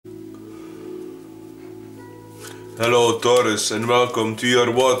Hello Taurus, and welcome to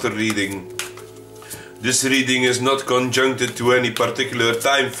your water reading. This reading is not conjuncted to any particular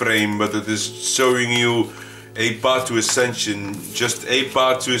time frame, but it is showing you a path to ascension. Just a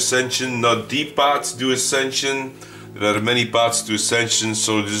path to ascension, not the path to ascension. There are many paths to ascension,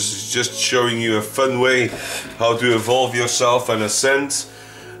 so this is just showing you a fun way how to evolve yourself and ascend.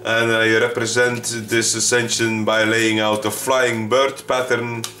 And I represent this ascension by laying out a flying bird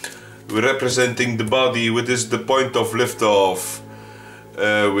pattern, representing the body, which is the point of liftoff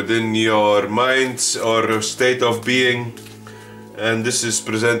within your mind or state of being. And this is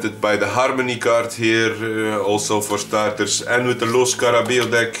presented by the harmony card here, also for starters, and with the Los Carabeo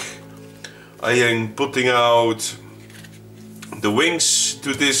deck. I am putting out the wings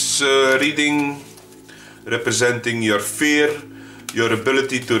to this reading, representing your fear, your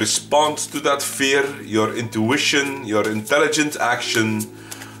ability to respond to that fear, your intuition, your intelligent action,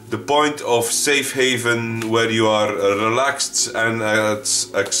 the point of safe haven where you are relaxed and at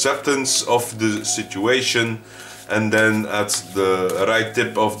acceptance of the situation, and then at the right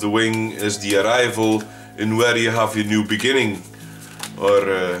tip of the wing is the arrival in where you have your new beginning, or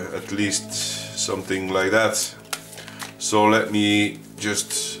at least something like that. So let me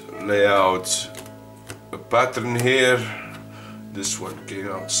just lay out a pattern here. This one came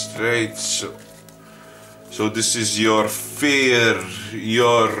out straight, so this is your fear,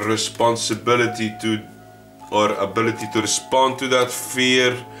 your responsibility to, or ability to respond to that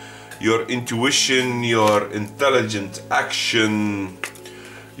fear, your intuition, your intelligent action,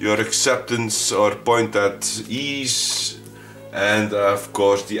 your acceptance or point at ease, and of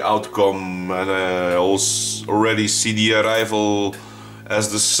course the outcome. And I also already see the arrival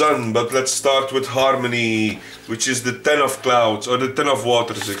as the sun. But let's start with harmony, which is the 10 of clouds, or the 10 of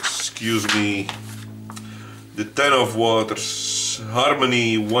waters, excuse me. The 10 of waters,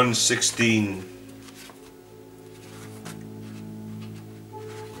 harmony 116.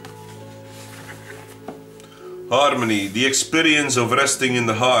 Harmony, the experience of resting in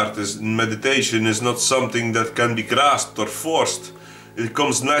the heart in meditation is not something that can be grasped or forced. It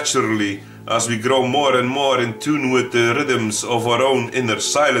comes naturally as we grow more and more in tune with the rhythms of our own inner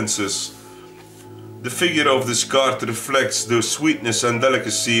silences. The figure of this card reflects the sweetness and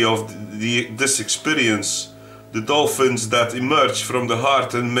delicacy of this experience. The dolphins that emerge from the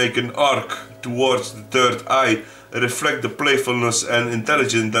heart and make an arc towards the third eye reflect the playfulness and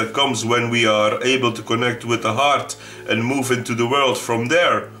intelligence that comes when we are able to connect with the heart and move into the world from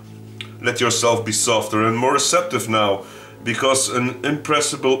there. Let yourself be softer and more receptive now, because an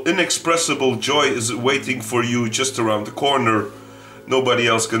inexpressible joy is waiting for you just around the corner. Nobody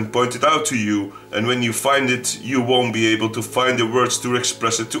else can point it out to you, and when you find it, you won't be able to find the words to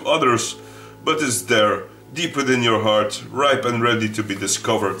express it to others, but it's there, deep within your heart, ripe and ready to be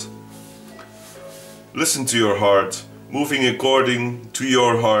discovered. Listen to your heart, moving according to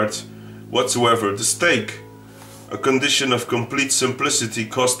your heart, whatsoever the stake. A condition of complete simplicity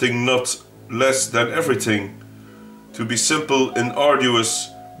costing not less than everything. To be simple and arduous,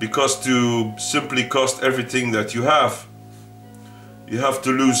 because to simply cost everything that you have. You have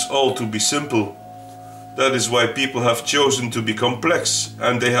to lose all to be simple. That is why people have chosen to be complex,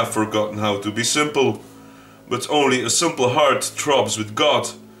 and they have forgotten how to be simple. But only a simple heart throbs with God,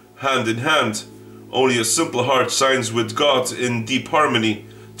 hand in hand. Only a simple heart signs with God in deep harmony.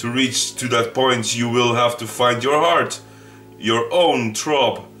 To reach to that point, you will have to find your heart, your own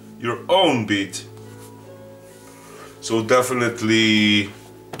throb, your own beat. So definitely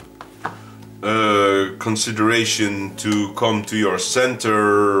consideration to come to your center.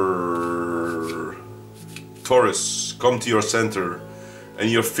 Taurus, come to your center. And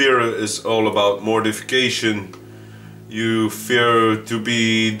your fear is all about mortification. You fear to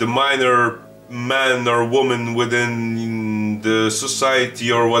be the minor man or woman within the society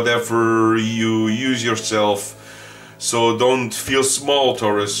or whatever you use yourself. So don't feel small,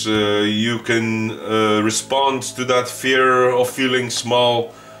 Taurus. You can respond to that fear of feeling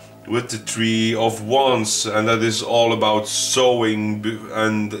small with the 3 of Wands, and that is all about sowing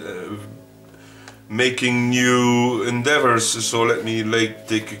and making new endeavors. So let me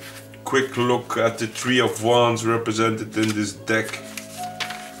take a quick look at the 3 of Wands represented in this deck.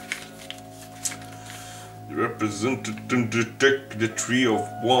 Represented in the deck, the 3 of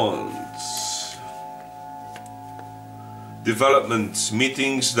Wands. Development,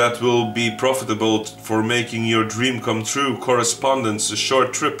 meetings that will be profitable for making your dream come true. Correspondence, a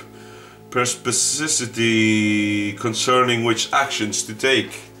short trip. Perspicacity concerning which actions to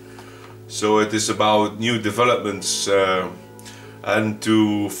take. So it is about new developments. And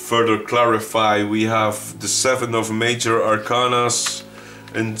to further clarify, we have the 7 of major arcanas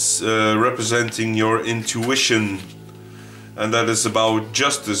and representing your intuition. And that is about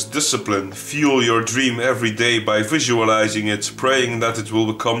justice, discipline. Fuel your dream every day by visualizing it, praying that it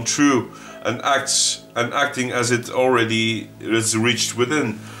will become true, and acting as it already is reached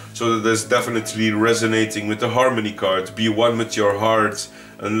within. So that is definitely resonating with the harmony card. Be one with your heart,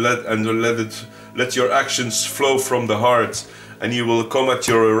 and let your actions flow from the heart, and you will come at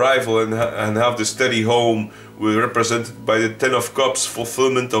your arrival and have the steady home, represented by the Ten of Cups,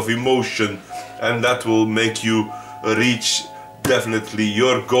 fulfillment of emotion, and that will make you reach definitely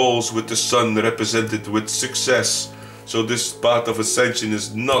your goals with the Sun represented with success. So this path of ascension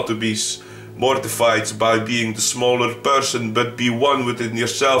is not to be mortified by being the smaller person, but be one within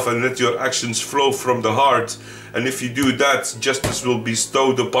yourself and let your actions flow from the heart. And if you do that, justice will be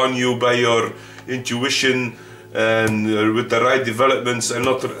bestowed upon you by your intuition, and with the right developments, and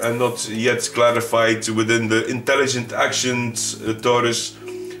not yet clarified within the intelligent actions. Taurus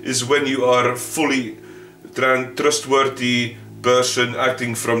is when you are fully trustworthy person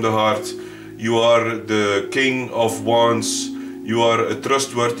acting from the heart. You are the King of Wands. You are a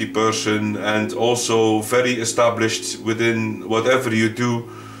trustworthy person and also very established within whatever you do.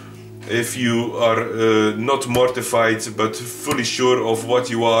 If you are not mortified but fully sure of what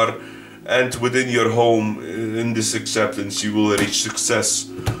you are, and within your home, in this acceptance, you will reach success.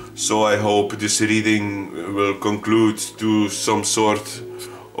 So I hope this reading will conclude to some sort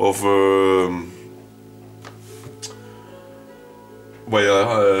of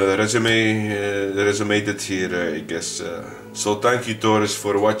resume it here, I guess. So thank you, Taurus,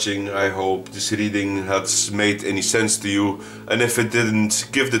 for watching. I hope this reading has made any sense to you, and if it didn't,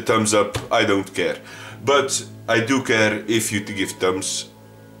 give the thumbs up. I don't care, but I do care if you give thumbs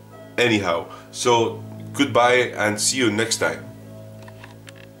anyhow. So goodbye and see you next time.